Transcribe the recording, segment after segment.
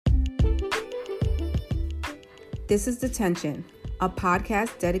This is Detention, a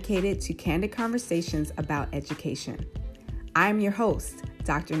podcast dedicated to candid conversations about education. I am your host,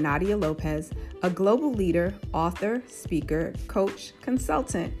 Dr. Nadia Lopez, a global leader, author, speaker, coach,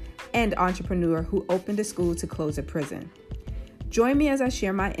 consultant, and entrepreneur who opened a school to close a prison. Join me as I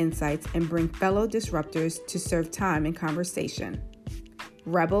share my insights and bring fellow disruptors to serve time in conversation.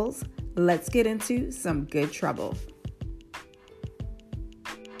 Rebels, let's get into some good trouble.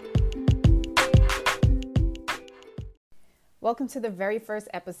 Welcome to the very first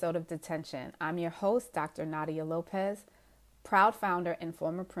episode of Detention. I'm your host, Dr. Nadia Lopez, proud founder and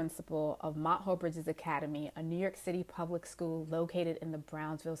former principal of Mount Hope Bridges Academy, a New York City public school located in the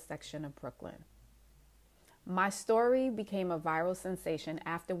Brownsville section of Brooklyn. My story became a viral sensation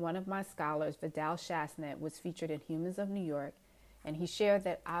after one of my scholars, Vidal Shasnet, was featured in Humans of New York, and he shared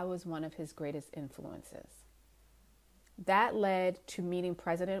that I was one of his greatest influences. That led to meeting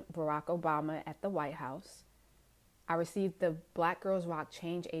President Barack Obama at the White House. I received the Black Girls Rock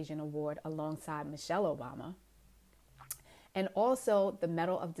Change Agent Award alongside Michelle Obama, and also the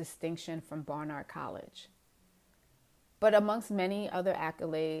Medal of Distinction from Barnard College. But amongst many other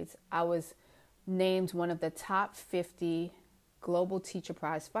accolades, I was named one of the top 50 Global Teacher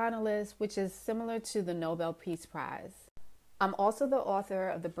Prize finalists, which is similar to the Nobel Peace Prize. I'm also the author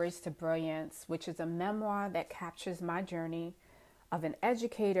of The Bridge to Brilliance, which is a memoir that captures my journey of an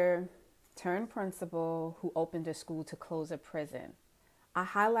educator turned principal who opened a school to close a prison. I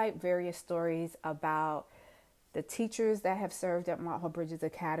highlight various stories about the teachers that have served at Mount Hope Bridges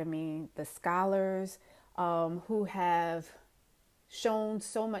Academy, the scholars who have shown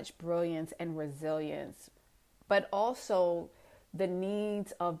so much brilliance and resilience, but also the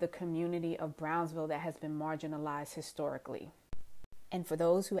needs of the community of Brownsville that has been marginalized historically. And for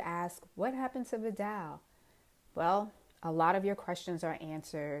those who ask, what happened to Vidal? Well, a lot of your questions are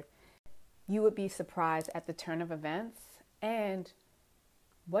answered. You would be surprised at the turn of events and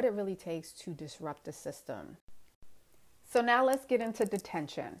what it really takes to disrupt the system. So now let's get into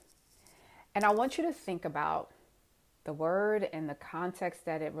detention. And I want you to think about the word and the context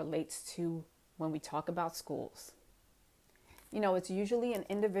that it relates to when we talk about schools. You know, it's usually an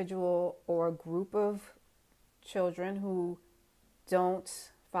individual or a group of children who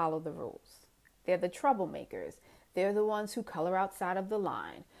don't follow the rules. They're the troublemakers. They're the ones who color outside of the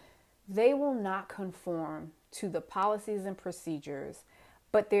line. They will not conform to the policies and procedures,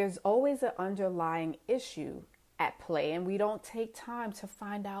 but there's always an underlying issue at play, and we don't take time to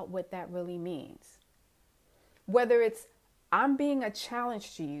find out what that really means. Whether it's I'm being a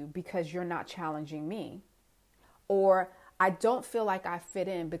challenge to you because you're not challenging me, or I don't feel like I fit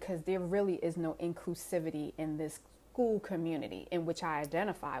in because there really is no inclusivity in this school community in which I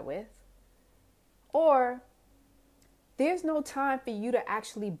identify with, or there's no time for you to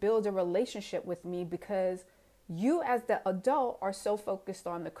actually build a relationship with me because you as the adult are so focused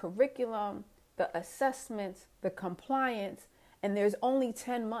on the curriculum, the assessments, the compliance, and there's only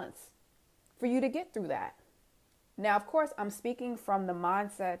 10 months for you to get through that. Now, of course, I'm speaking from the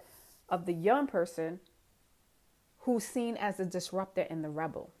mindset of the young person who's seen as a disruptor and the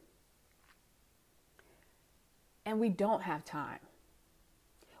rebel. And we don't have time.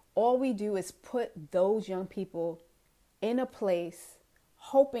 All we do is put those young people in a place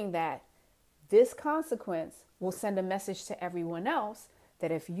hoping that this consequence will send a message to everyone else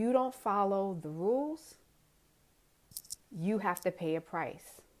that if you don't follow the rules, you have to pay a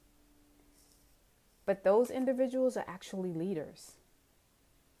price. But those individuals are actually leaders.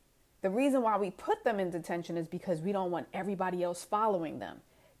 The reason why we put them in detention is because we don't want everybody else following them.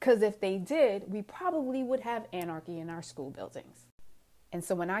 Because if they did, we probably would have anarchy in our school buildings. And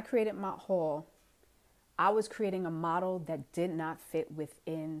so when I created Mount Hall, I was creating a model that did not fit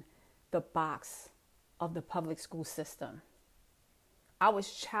within the box of the public school system. I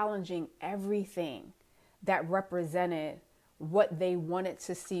was challenging everything that represented what they wanted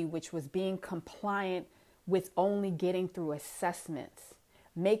to see, which was being compliant with only getting through assessments,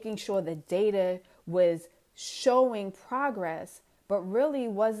 making sure the data was showing progress, but really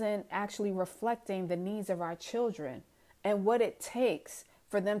wasn't actually reflecting the needs of our children and what it takes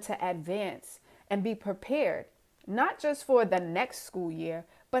for them to advance and be prepared, not just for the next school year,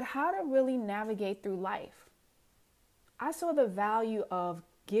 but how to really navigate through life. I saw the value of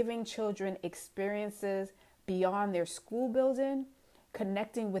giving children experiences beyond their school building,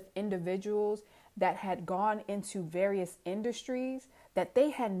 connecting with individuals that had gone into various industries that they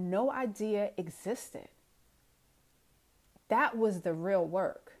had no idea existed. That was the real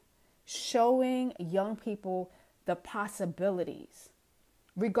work, showing young people the possibilities,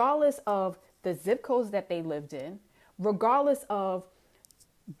 regardless of the zip codes that they lived in, regardless of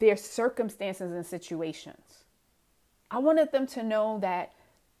their circumstances and situations. I wanted them to know that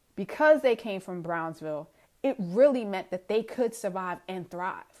because they came from Brownsville, it really meant that they could survive and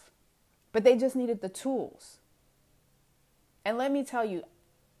thrive. But they just needed the tools. And let me tell you,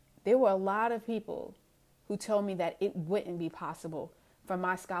 there were a lot of people who told me that it wouldn't be possible for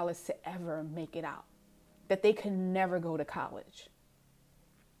my scholars to ever make it out, that they could never go to college.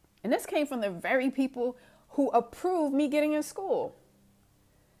 And this came from the very people who approved me getting in school.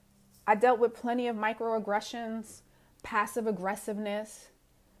 I dealt with plenty of microaggressions, passive aggressiveness.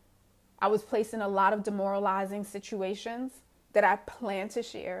 I was placed in a lot of demoralizing situations that I plan to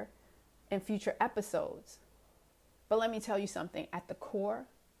share in future episodes. But let me tell you something, at the core,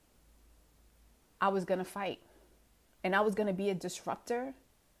 I was going to fight, and I was going to be a disruptor.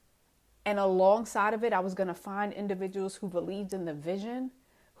 And alongside of it, I was going to find individuals who believed in the vision,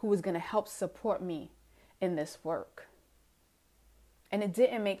 who was going to help support me in this work. And it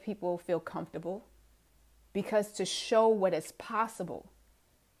didn't make people feel comfortable, because to show what is possible,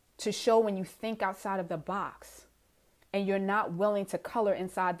 to show when you think outside of the box and you're not willing to color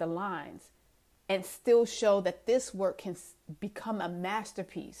inside the lines and still show that this work can become a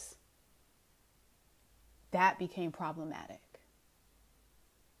masterpiece, that became problematic.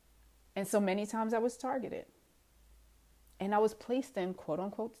 And so many times I was targeted and I was placed in quote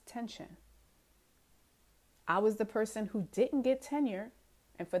unquote detention. I was the person who didn't get tenure.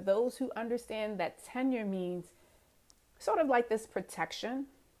 And for those who understand that tenure means sort of like this protection,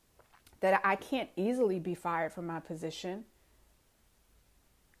 that I can't easily be fired from my position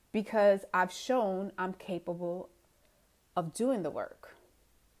because I've shown I'm capable of doing the work.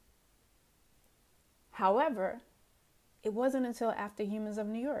 However, it wasn't until after Humans of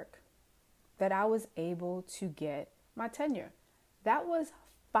New York that I was able to get my tenure. That was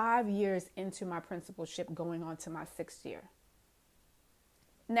 5 years into my principalship, going on to my 6th year.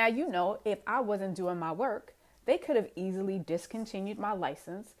 Now, you know, if I wasn't doing my work, they could have easily discontinued my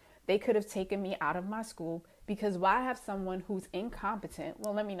license. They could have taken me out of my school, because why have someone who's incompetent?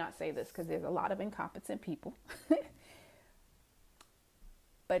 Well, let me not say this because there's a lot of incompetent people.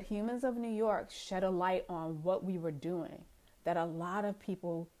 But Humans of New York shed a light on what we were doing, that a lot of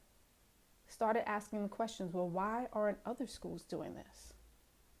people started asking the questions, well, why aren't other schools doing this?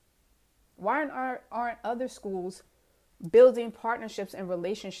 Why aren't other schools building partnerships and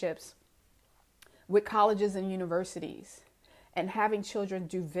relationships with colleges and universities and having children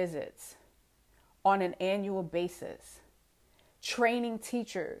do visits on an annual basis, training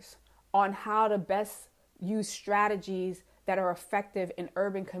teachers on how to best use strategies that are effective in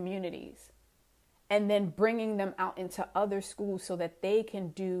urban communities, and then bringing them out into other schools so that they can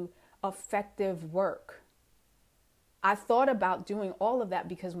do effective work? I thought about doing all of that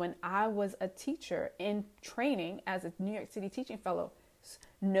because when I was a teacher in training as a New York City teaching fellow,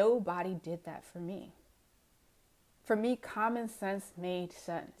 nobody did that for me. For me, common sense made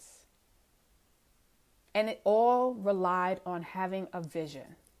sense. And it all relied on having a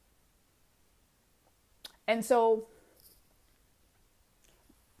vision. And so,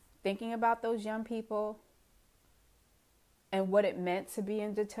 thinking about those young people and what it meant to be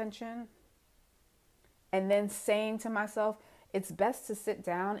in detention, and then saying to myself, it's best to sit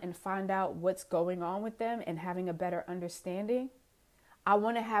down and find out what's going on with them and having a better understanding. I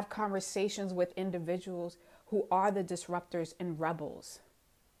want to have conversations with individuals who are the disruptors and rebels,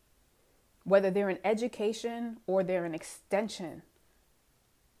 whether they're in education or they're an extension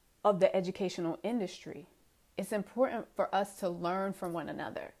of the educational industry. It's important for us to learn from one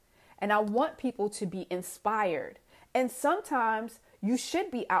another. And I want people to be inspired. And sometimes you should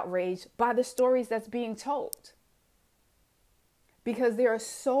be outraged by the stories that's being told, because there are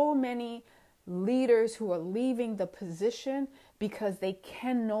so many leaders who are leaving the position because they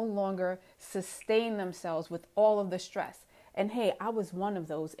can no longer sustain themselves with all of the stress. And hey, I was one of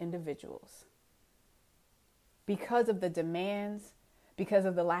those individuals. Because of the demands, because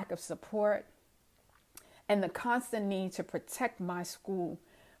of the lack of support, and the constant need to protect my school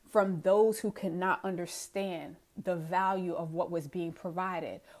from those who could not understand the value of what was being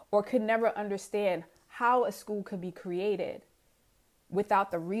provided, or could never understand how a school could be created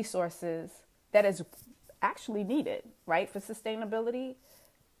without the resources that is actually needed, right, for sustainability.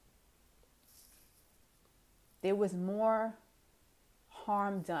 There was more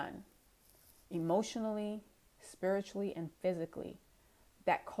harm done emotionally, spiritually, and physically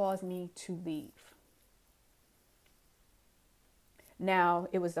that caused me to leave. Now,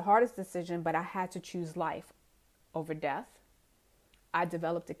 it was the hardest decision, but I had to choose life over death. I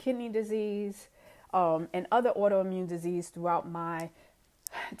developed a kidney disease and other autoimmune disease throughout my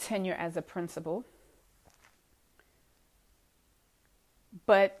tenure as a principal.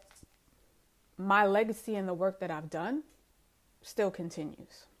 But my legacy and the work that I've done still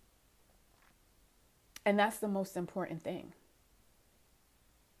continues. And that's the most important thing.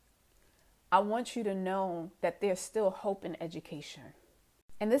 I want you to know that there's still hope in education.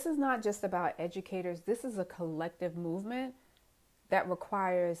 And this is not just about educators. This is a collective movement that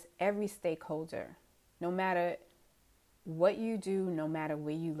requires every stakeholder, no matter what you do, no matter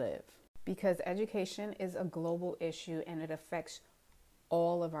where you live. Because education is a global issue and it affects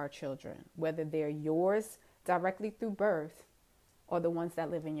all of our children, whether they're yours directly through birth or the ones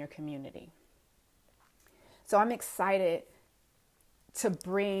that live in your community. So I'm excited to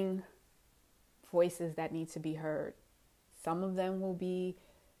bring voices that need to be heard. Some of them will be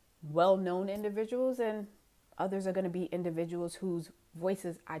well-known individuals and others are going to be individuals whose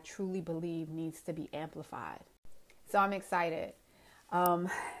voices I truly believe needs to be amplified. So I'm excited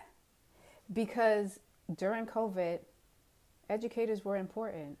because during COVID, educators were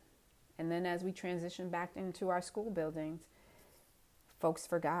important. And then as we transitioned back into our school buildings, folks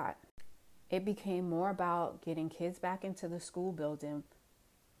forgot. It became more about getting kids back into the school building.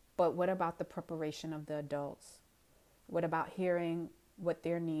 But what about the preparation of the adults? What about hearing what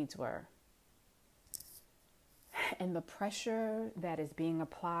their needs were? And the pressure that is being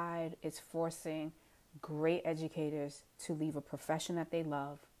applied is forcing great educators to leave a profession that they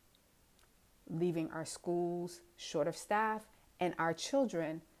love, leaving our schools short of staff and our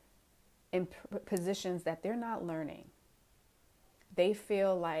children in positions that they're not learning. They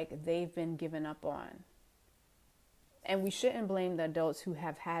feel like they've been given up on. And we shouldn't blame the adults who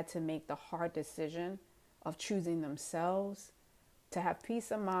have had to make the hard decision of choosing themselves to have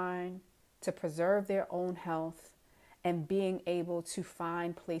peace of mind, to preserve their own health, and being able to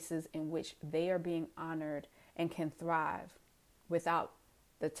find places in which they are being honored and can thrive without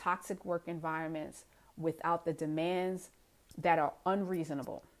the toxic work environments, without the demands that are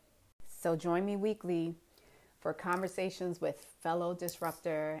unreasonable. So join me weekly for conversations with fellow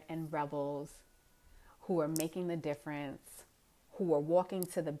disruptor and rebels who are making the difference, who are walking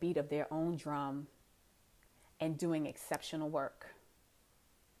to the beat of their own drum and doing exceptional work.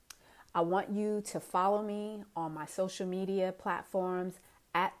 I want you to follow me on my social media platforms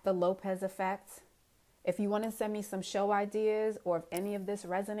at The Lopez Effect. If you want to send me some show ideas or if any of this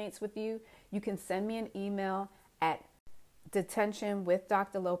resonates with you, you can send me an email at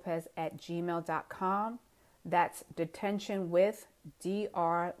detentionwithdrlopez@gmail.com. That's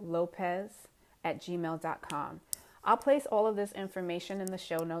detentionwithdrlopez@gmail.com. I'll place all of this information in the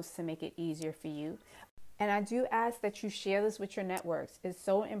show notes to make it easier for you. And I do ask that you share this with your networks. It's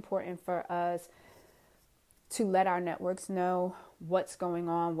so important for us to let our networks know what's going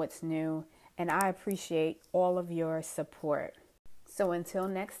on, what's new. And I appreciate all of your support. So until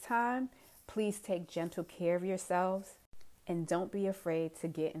next time, please take gentle care of yourselves and don't be afraid to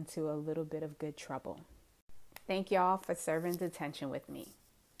get into a little bit of good trouble. Thank y'all for serving detention with me.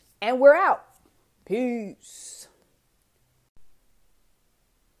 And we're out. Peace.